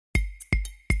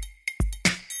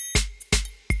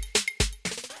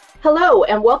Hello,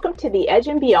 and welcome to The Edge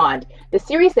and Beyond, the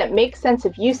series that makes sense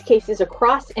of use cases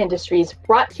across industries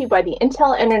brought to you by the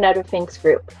Intel Internet of Things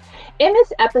Group. In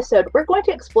this episode, we're going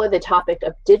to explore the topic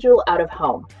of digital out of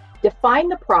home, define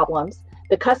the problems,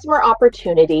 the customer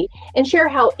opportunity, and share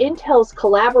how Intel's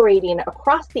collaborating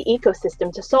across the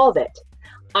ecosystem to solve it.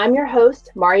 I'm your host,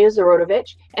 Mario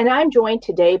Zorotovich, and I'm joined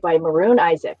today by Maroon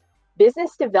Isaac,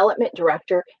 Business Development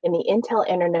Director in the Intel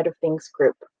Internet of Things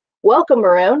Group. Welcome,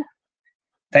 Maroon.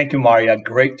 Thank you, Maria.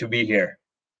 Great to be here.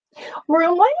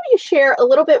 Maroon, why don't you share a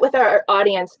little bit with our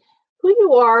audience who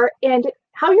you are and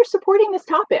how you're supporting this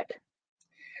topic?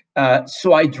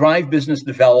 So I drive business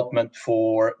development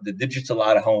for the digital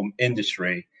out-of-home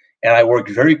industry, and I work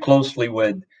very closely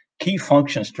with key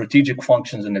functions, strategic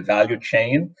functions in the value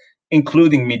chain,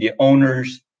 including media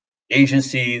owners,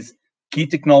 agencies, key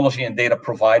technology and data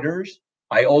providers.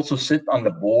 I also sit on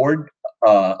the board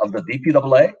of the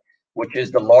DPAA, which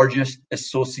is the largest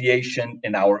association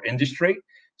in our industry.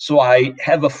 So I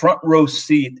have a front row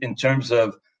seat in terms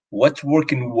of what's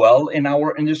working well in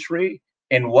our industry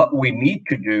and what we need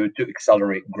to do to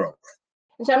accelerate growth.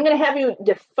 So I'm going to have you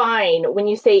define, when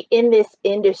you say in this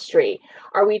industry,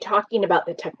 are we talking about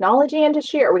the technology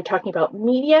industry? Are we talking about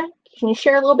media? Can you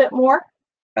share a little bit more?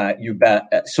 You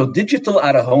bet. So digital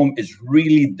out of home is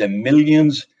really the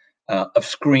millions of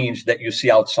screens that you see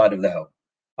outside of the home.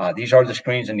 These are the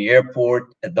screens in the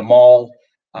airport, at the mall,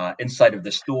 inside of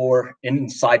the store,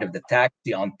 inside of the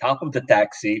taxi, on top of the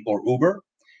taxi or Uber,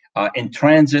 in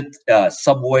transit,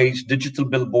 subways, digital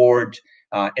billboards,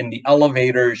 in the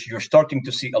elevators. You're starting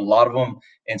to see a lot of them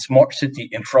in smart city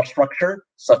infrastructure,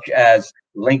 such as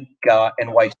Link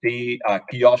NYC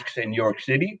kiosks in New York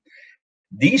City.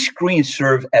 These screens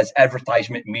serve as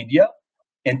advertisement media.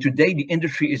 And today, the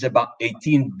industry is about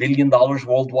 $18 billion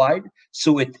worldwide.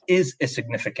 So it is a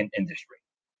significant industry.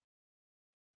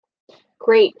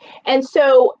 Great. And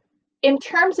so in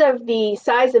terms of the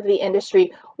size of the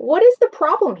industry, what is the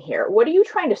problem here? What are you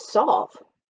trying to solve?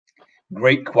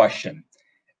 Great question.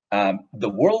 The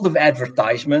world of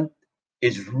advertisement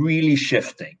is really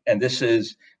shifting. And this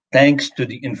is thanks to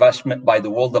the investment by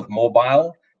the world of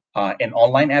mobile and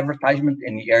online advertisement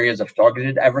in the areas of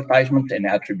targeted advertisement and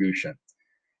attribution.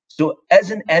 So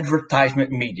as an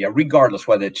advertisement media, regardless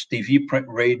whether it's TV, print,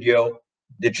 radio,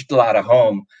 digital out of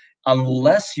home,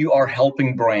 unless you are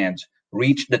helping brands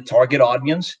reach the target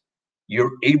audience,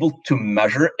 you're able to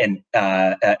measure and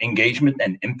engagement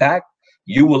and impact,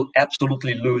 you will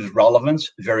absolutely lose relevance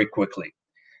very quickly.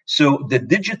 So the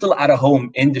digital out of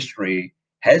home industry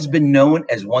has been known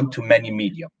as one-to-many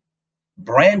medium.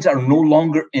 Brands are no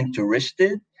longer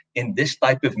interested in this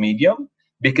type of medium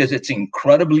because it's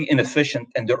incredibly inefficient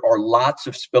and there are lots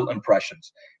of spill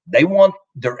impressions. They want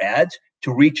their ads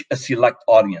to reach a select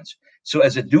audience. So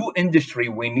as a new industry,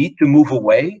 we need to move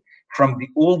away from the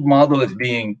old model of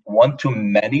being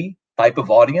one-to-many type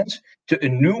of audience to a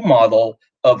new model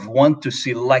of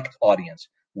one-to-select audience.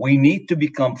 We need to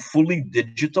become fully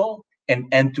digital and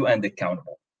end-to-end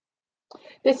accountable.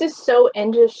 This is so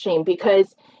interesting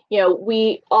because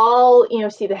we all,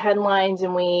 see the headlines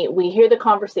and we hear the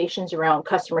conversations around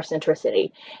customer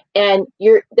centricity. And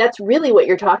that's really what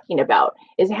you're talking about,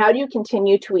 is how do you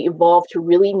continue to evolve to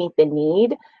really meet the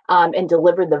need and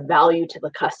deliver the value to the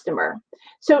customer?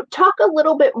 So talk a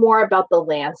little bit more about the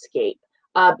landscape.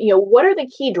 What are the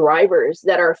key drivers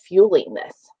that are fueling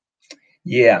this?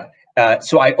 Yeah.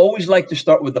 So I always like to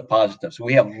start with the positives.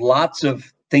 We have lots of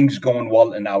things going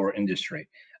well in our industry.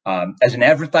 As an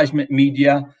advertisement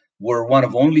media, we're one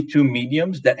of only two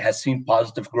mediums that has seen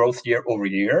positive growth year over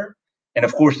year. And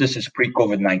of course, this is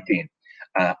pre-COVID-19.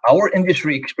 Our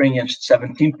industry experienced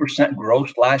 17%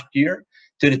 growth last year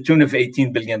to the tune of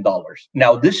 $18 billion.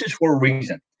 Now, this is for a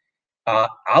reason.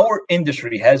 Our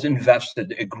industry has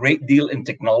invested a great deal in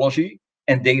technology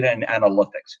and data and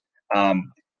analytics.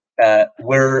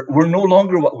 We're no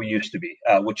longer what we used to be,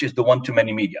 which is the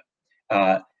one-to-many media,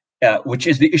 which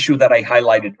is the issue that I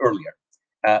highlighted earlier.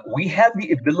 We have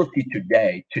the ability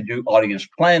today to do audience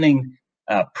planning,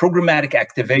 programmatic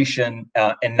activation,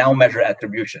 and now measure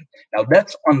attribution. Now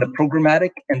that's on the programmatic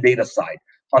and data side.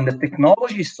 On the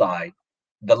technology side,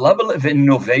 the level of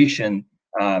innovation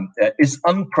is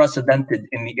unprecedented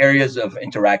in the areas of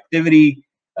interactivity,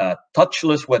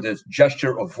 touchless, whether it's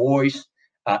gesture or voice,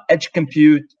 edge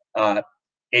compute, AI,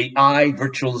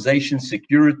 virtualization,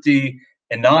 security,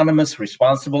 anonymous,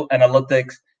 responsible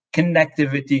analytics,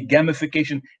 connectivity,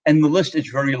 gamification, and the list is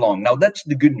very long. Now, that's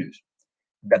the good news.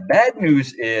 The bad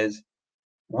news is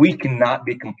we cannot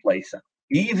be complacent.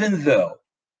 Even though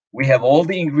we have all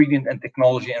the ingredient and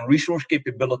technology and resource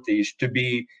capabilities to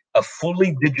be a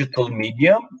fully digital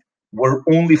medium, we're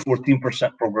only 14%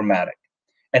 programmatic.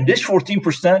 And this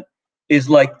 14% is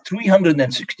like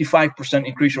 365%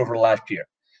 increase over last year.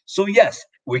 So yes,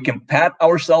 we can pat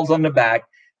ourselves on the back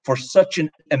for such an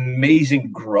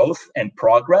amazing growth and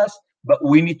progress, but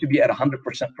we need to be at 100%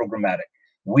 programmatic.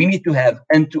 We need to have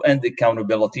end-to-end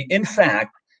accountability. In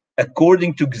fact,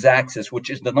 according to Xaxis, which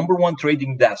is the #1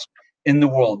 trading desk in the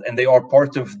world, and they are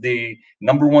part of the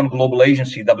 #1 global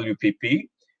agency, WPP,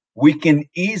 we can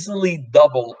easily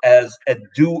double as a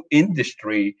DO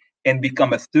industry and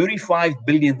become a $35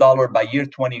 billion by year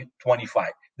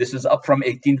 2025. This is up from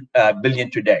 18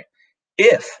 billion today.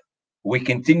 If we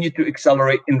continue to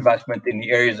accelerate investment in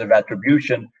the areas of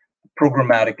attribution,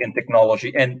 programmatic, and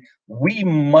technology, and we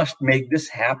must make this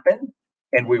happen,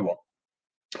 and we will.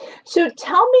 So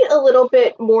tell me a little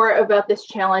bit more about this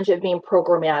challenge of being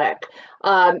programmatic,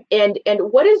 and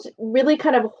what is really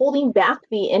kind of holding back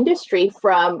the industry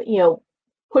from,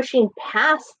 pushing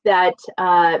past that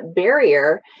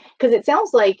barrier, because it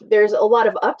sounds like there's a lot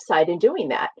of upside in doing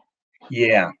that.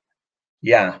 Yeah.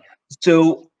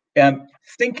 So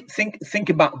think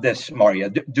about this, Maria.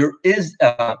 There is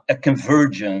a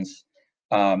convergence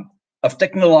of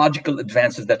technological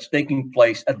advances that's taking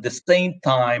place at the same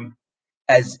time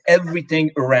as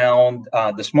everything around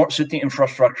the smart city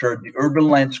infrastructure, the urban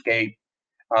landscape,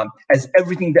 as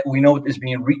everything that we know is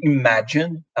being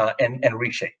reimagined and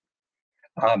reshaped.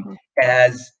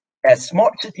 As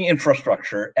smart city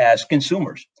infrastructure, as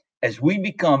consumers, as we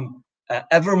become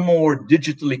ever more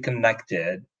digitally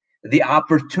connected, the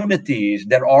opportunities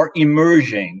that are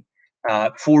emerging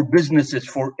for businesses,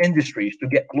 for industries to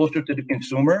get closer to the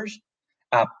consumers,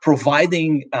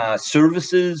 providing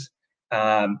services,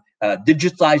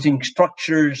 digitizing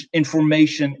structures,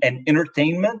 information, and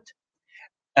entertainment.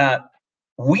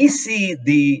 We see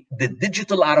the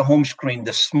digital out-of-home screen,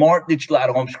 the smart digital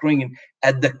out-of-home screen,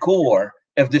 at the core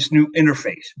of this new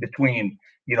interface between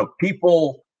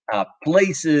people,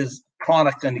 places,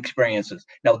 products, and experiences.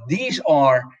 Now, these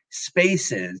are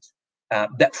spaces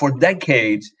that for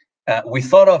decades we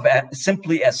thought of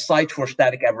simply as sites for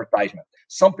static advertisement,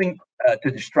 something to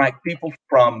distract people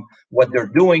from what they're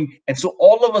doing. And so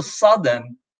all of a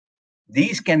sudden,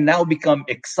 these can now become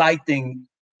exciting,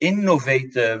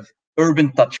 innovative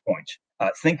urban touch points.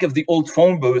 Think of the old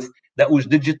phone booth that was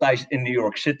digitized in New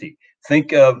York City.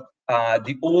 Think of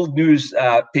the old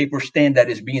newspaper stand that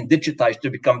is being digitized to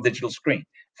become digital screen.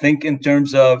 Think in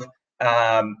terms of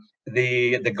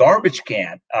the garbage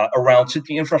can around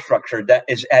city infrastructure that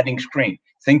is adding screen.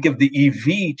 Think of the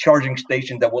EV charging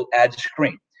station that will add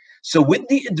screen. So with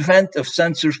the advent of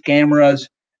sensors, cameras,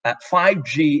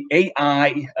 5G,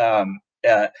 AI,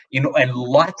 and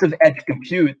lots of edge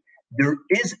compute, there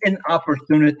is an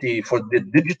opportunity for the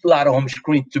digital out-of-home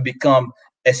screen to become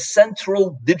a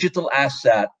central digital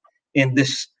asset in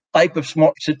this type of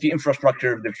smart city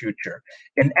infrastructure of the future.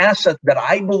 An asset that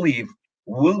I believe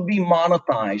will be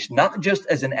monetized not just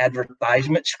as an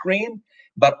advertisement screen,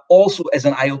 but also as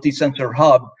an IoT sensor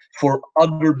hub for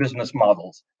other business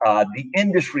models. The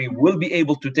industry will be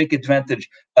able to take advantage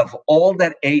of all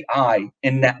that AI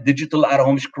in that digital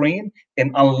out-of-home screen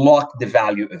and unlock the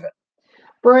value of it.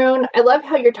 Varun, I love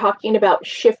how you're talking about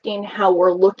shifting how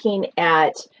we're looking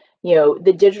at,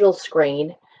 the digital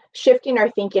screen, shifting our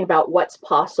thinking about what's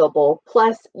possible,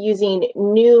 plus using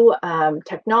new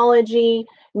technology,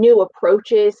 new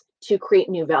approaches to create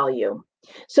new value.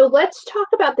 So let's talk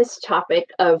about this topic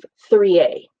of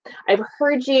 3A. I've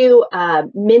heard you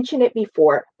mention it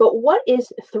before, but what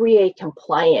is 3A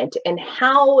compliant, and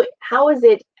how is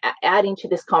it adding to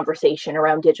this conversation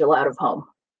around digital out of home?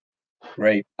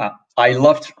 Great. I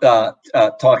loved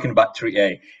talking about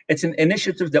 3A. It's an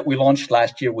initiative that we launched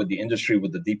last year with the industry,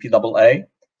 with the DPAA,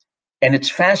 and it's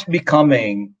fast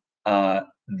becoming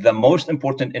the most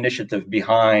important initiative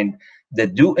behind the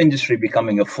DO industry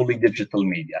becoming a fully digital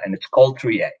media, and it's called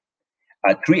 3A.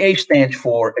 3A stands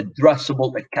for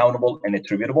addressable, accountable, and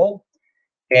attributable.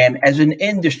 And as an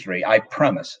industry, I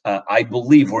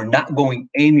believe we're not going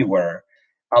anywhere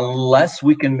unless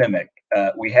we can mimic.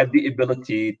 We have the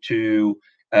ability to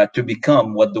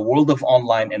become what the world of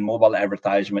online and mobile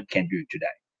advertisement can do today.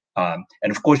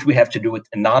 And of course, we have to do it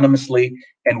anonymously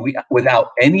and without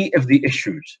any of the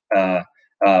issues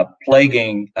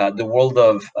plaguing the world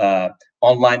of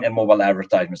online and mobile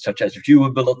advertisement, such as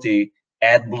viewability,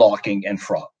 ad blocking, and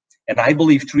fraud. And I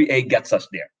believe 3A gets us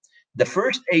there. The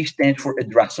first A stands for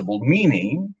addressable,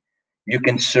 meaning you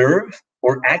can serve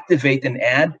or activate an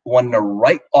ad when the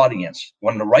right audience,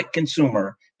 when the right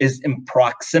consumer is in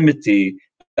proximity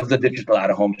of the digital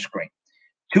out-of-home screen.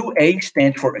 2A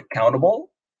stands for accountable,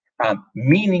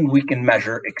 meaning we can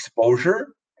measure exposure,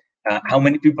 how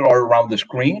many people are around the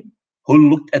screen, who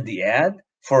looked at the ad,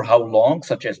 for how long,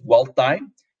 such as dwell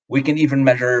time. We can even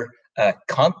measure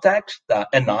context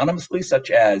anonymously,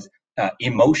 such as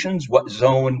emotions, what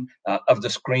zone of the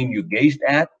screen you gazed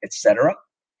at, etc.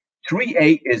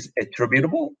 3A is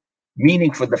attributable,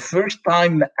 meaning for the first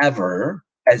time ever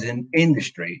as an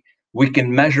industry, we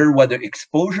can measure whether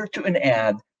exposure to an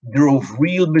ad drove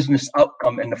real business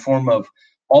outcome in the form of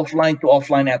offline to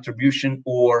offline attribution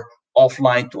or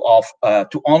offline to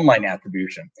online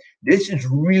attribution. This is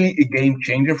really a game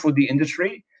changer for the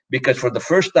industry because for the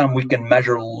first time we can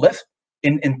measure lift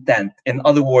in intent. In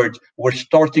other words, we're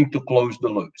starting to close the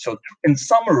loop. So in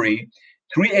summary,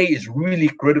 3A is really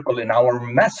critical in our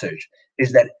message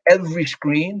is that every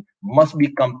screen must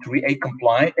become 3A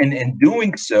compliant. And in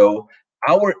doing so,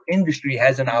 our industry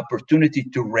has an opportunity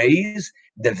to raise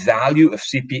the value of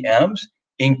CPMs,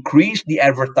 increase the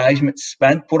advertisement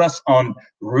spend, put us on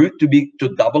route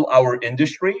to double our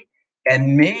industry,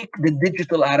 and make the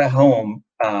digital out of home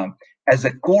as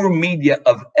a core media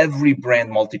of every brand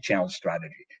multi-channel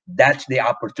strategy. That's the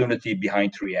opportunity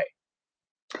behind 3A.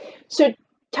 So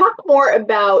talk more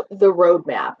about the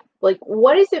roadmap. Like,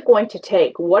 what is it going to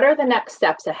take? What are the next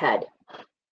steps ahead?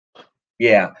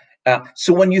 Yeah.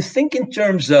 So when you think in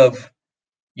terms of,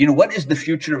 what is the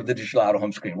future of the digital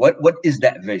out-of-home screen? What is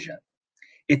that vision?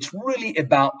 It's really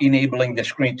about enabling the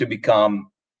screen to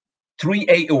become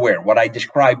 3A aware, what I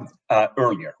described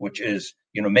earlier, which is,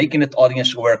 making it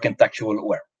audience aware, contextual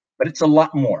aware. But it's a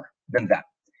lot more than that.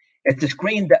 It's a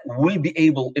screen that will be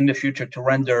able in the future to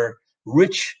render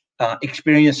rich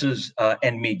experiences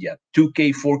and media,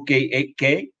 2K, 4K,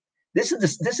 8K. This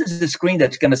is the screen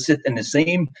that's going to sit in the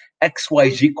same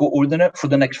XYZ coordinate for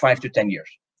the next 5 to 10 years,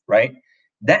 right?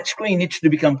 That screen needs to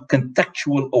become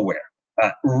contextual aware,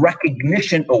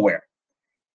 recognition aware.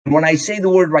 When I say the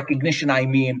word recognition, I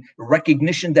mean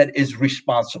recognition that is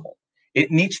responsible. It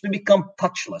needs to become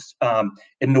touchless.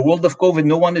 In the world of COVID,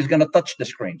 no one is going to touch the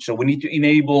screen. So we need to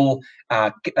enable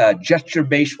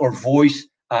gesture-based or voice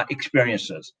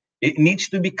experiences. It needs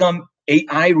to become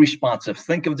AI responsive.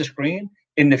 Think of the screen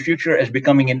in the future as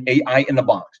becoming an AI in a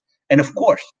box. And of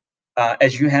course,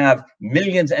 as you have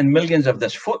millions and millions of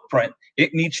this footprint,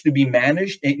 it needs to be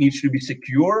managed. It needs to be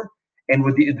secure. And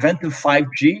with the advent of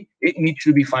 5G, it needs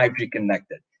to be 5G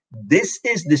connected. This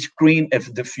is the screen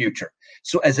of the future.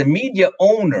 So as a media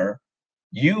owner,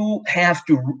 you have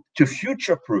to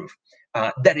future-proof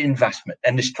that investment.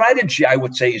 And the strategy, I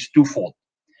would say, is twofold.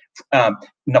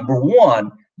 Number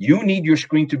one, you need your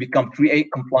screen to become 3A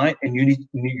compliant, and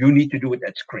you need to do it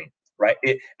at screen, right?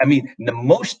 The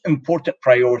most important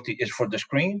priority is for the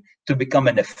screen to become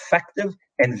an effective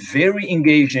and very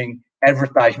engaging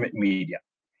advertisement media.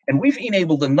 And we've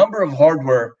enabled a number of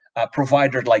hardware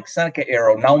providers like Seneca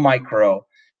Aero, Now Micro,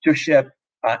 to ship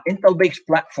Intel-based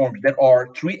platforms that are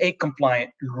 3A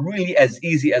compliant, really as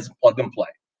easy as plug and play.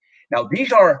 Now,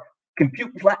 these are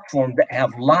compute platforms that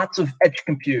have lots of edge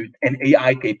compute and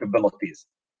AI capabilities.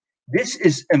 This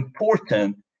is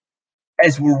important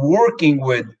as we're working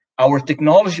with our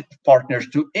technology partners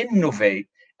to innovate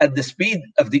at the speed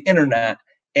of the internet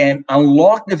and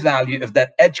unlock the value of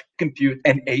that edge compute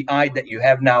and AI that you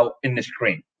have now in the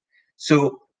screen.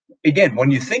 So again,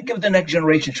 when you think of the next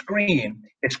generation screen,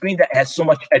 a screen that has so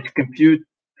much edge compute,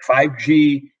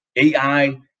 5G,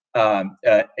 AI,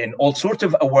 and all sorts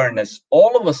of awareness,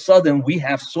 all of a sudden we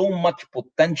have so much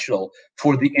potential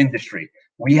for the industry.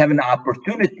 We have an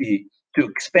opportunity to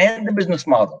expand the business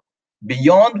model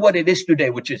beyond what it is today,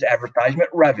 which is advertisement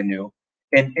revenue,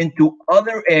 and into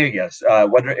other areas,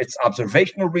 whether it's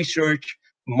observational research,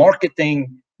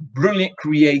 marketing, brilliant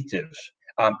creatives.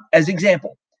 As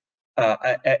example,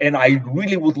 and I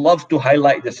really would love to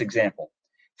highlight this example.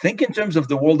 Think in terms of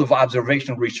the world of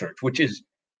observational research, which is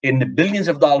in the billions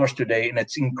of dollars today, and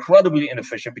it's incredibly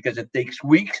inefficient because it takes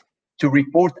weeks to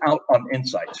report out on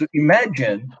insights. So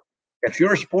imagine if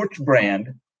you're a sports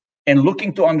brand and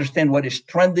looking to understand what is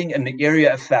trending in the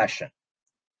area of fashion.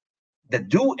 The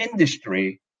do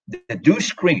industry, the do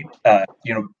screen,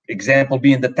 example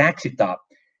being the taxi top,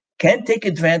 can take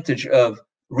advantage of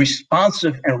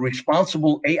responsive and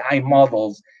responsible AI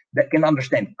models that can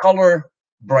understand color,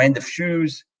 brand of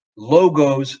shoes,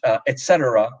 logos,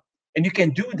 etc. And you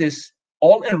can do this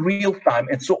all in real time.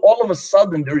 And so all of a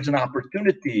sudden, there is an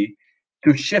opportunity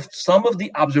to shift some of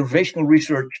the observational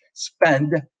research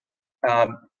spend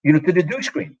to the do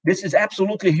screen. This is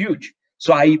absolutely huge.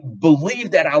 So I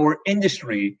believe that our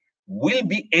industry will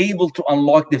be able to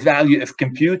unlock the value of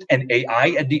compute and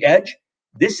AI at the edge.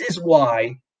 This is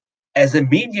why, as a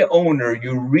media owner,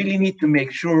 you really need to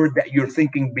make sure that you're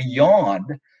thinking beyond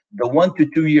the 1 to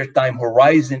 2 year time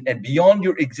horizon and beyond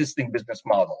your existing business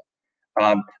model.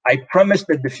 I premise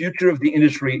that the future of the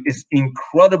industry is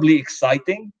incredibly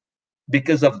exciting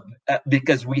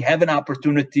because we have an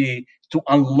opportunity to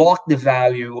unlock the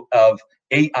value of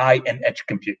AI and edge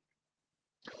compute.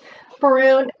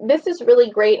 Varun, this is really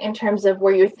great in terms of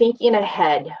where you're thinking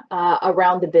ahead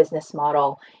around the business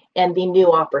model and the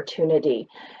new opportunity.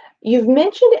 You've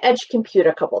mentioned edge compute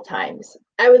a couple times.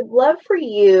 I would love for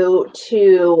you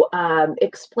to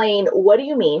explain what do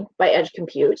you mean by edge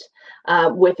compute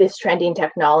with this trending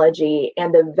technology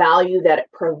and the value that it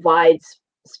provides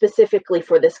specifically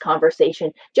for this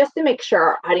conversation, just to make sure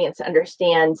our audience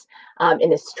understands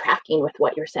and is tracking with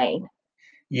what you're saying.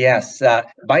 Yes,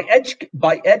 by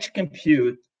edge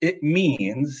compute, it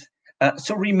means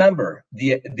so remember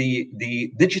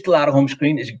the digital out-of-home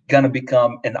screen is going to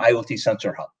become an IoT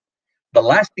sensor hub. The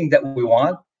last thing that we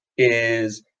want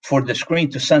is for the screen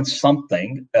to sense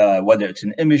something, whether it's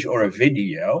an image or a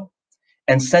video,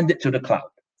 and send it to the cloud.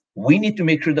 We need to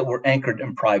make sure that we're anchored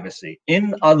in privacy.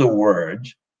 In other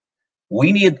words,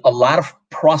 we need a lot of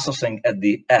processing at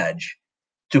the edge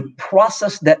to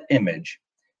process that image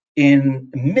in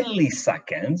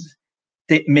milliseconds,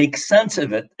 to make sense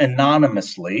of it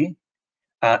anonymously,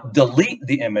 delete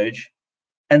the image,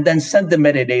 and then send the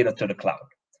metadata to the cloud.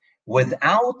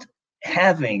 Without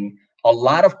having a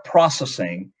lot of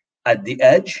processing at the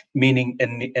edge, meaning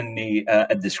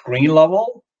at the screen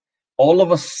level, all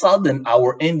of a sudden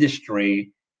our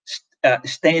industry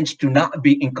stands to not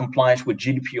be in compliance with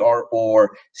GDPR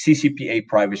or CCPA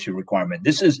privacy requirement.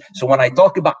 This is, so when I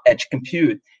talk about edge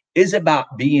compute, is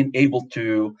about being able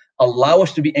to allow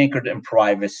us to be anchored in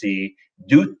privacy,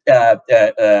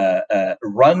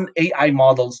 run AI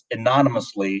models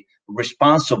anonymously,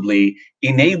 responsibly,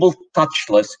 enable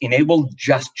touchless, enable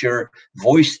gesture,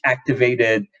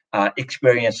 voice-activated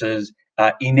experiences,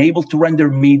 enable to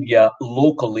render media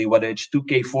locally, whether it's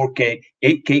 2K, 4K,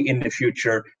 8K in the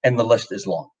future, and the list is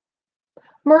long.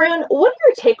 Maroon, what are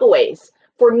your takeaways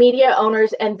for media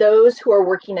owners and those who are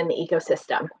working in the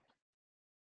ecosystem?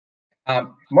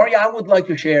 Maria, I would like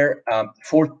to share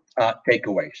 4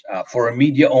 takeaways for a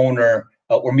media owner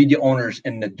or media owners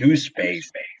in the do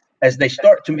space as they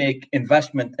start to make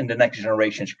investment in the next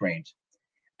generation screens.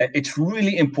 It's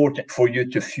really important for you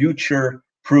to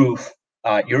future-proof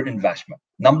your investment.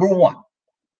 Number 1,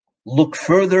 look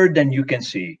further than you can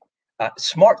see.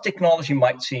 Smart technology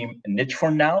might seem niche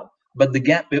for now, but the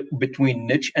gap between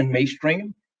niche and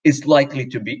mainstream is likely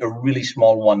to be a really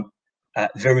small one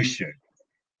very soon.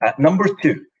 Number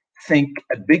 2, think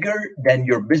bigger than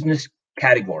your business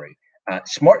category.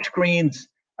 Smart screens,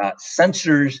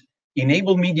 sensors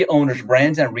enable media owners,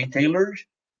 brands, and retailers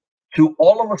to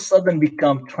all of a sudden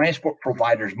become transport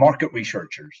providers, market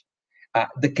researchers.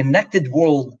 The connected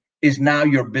world is now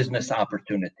your business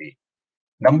opportunity.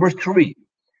 Number 3,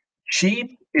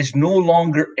 cheap is no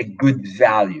longer a good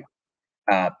value.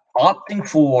 Opting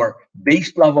for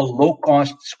base level, low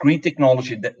cost screen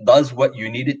technology that does what you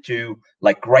need it to,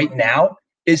 like right now,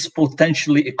 is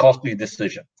potentially a costly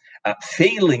decision.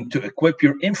 Failing to equip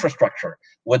your infrastructure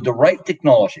with the right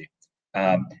technology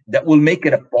that will make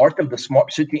it a part of the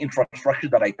smart city infrastructure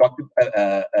that I talked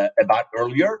about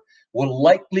earlier will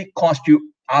likely cost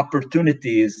you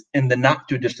opportunities in the not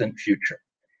too distant future.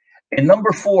 And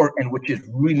number 4, and which is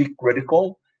really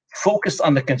critical, focus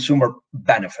on the consumer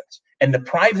benefits, and the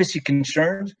privacy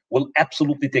concerns will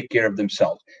absolutely take care of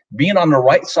themselves. Being on the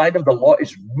right side of the law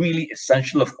is really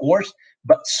essential, of course,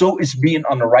 but so is being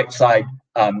on the right side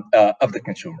of the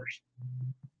consumers.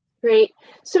 Great.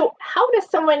 So how does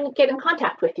someone get in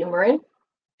contact with you, Maroon?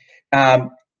 I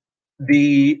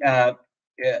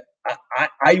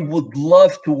would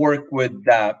love to work with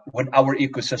our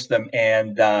ecosystem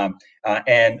and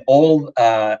all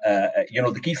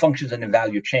the key functions in the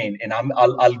value chain, and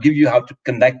I'll give you how to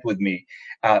connect with me.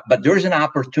 But there's an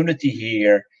opportunity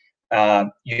here,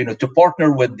 to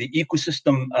partner with the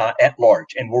ecosystem at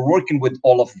large, and we're working with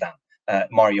all of them.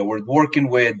 Mario, we're working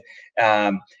with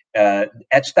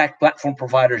ad stack platform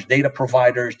providers, data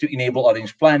providers to enable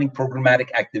audience planning, programmatic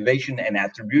activation, and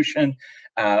attribution.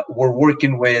 We're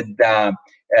working with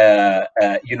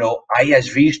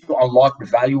ISVs to unlock the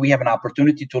value. We have an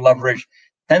opportunity to leverage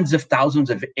tens of thousands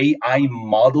of AI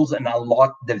models and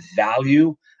unlock the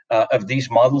value of these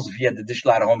models via the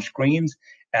digital out-of-home screens.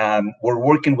 We're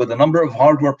working with a number of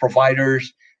hardware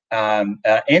providers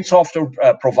and software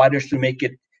providers to make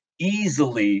it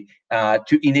easily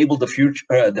to enable the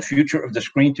future of the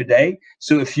screen today.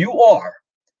 So if you are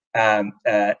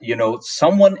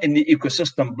someone in the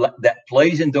ecosystem that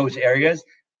plays in those areas,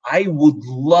 I would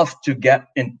love to get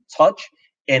in touch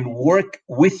and work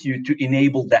with you to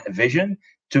enable that vision,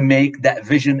 to make that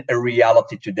vision a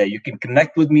reality today. You can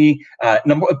connect with me.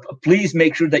 Please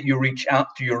make sure that you reach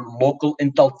out to your local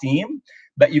Intel team,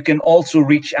 but you can also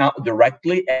reach out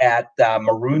directly at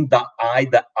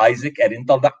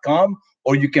maroon.i.isaac@intel.com,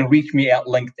 or you can reach me at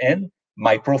LinkedIn.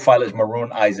 My profile is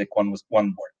Maroon Isaac, one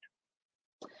word.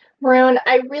 Maroon,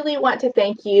 I really want to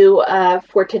thank you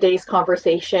for today's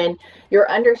conversation, your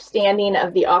understanding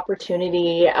of the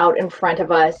opportunity out in front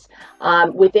of us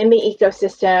within the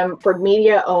ecosystem for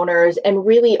media owners, and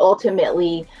really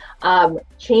ultimately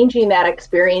changing that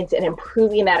experience and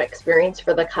improving that experience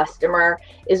for the customer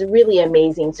is really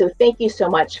amazing. So thank you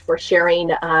so much for sharing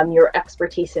your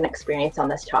expertise and experience on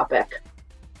this topic.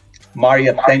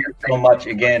 Maria, thank you so much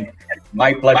again.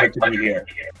 My pleasure to be here.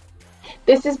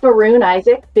 This is Maroon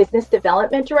Isaac, Business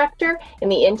Development Director in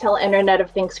the Intel Internet of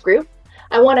Things Group.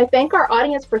 I want to thank our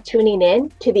audience for tuning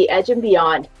in to The Edge and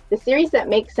Beyond, the series that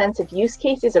makes sense of use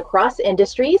cases across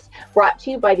industries, brought to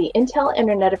you by the Intel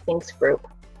Internet of Things Group.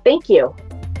 Thank you.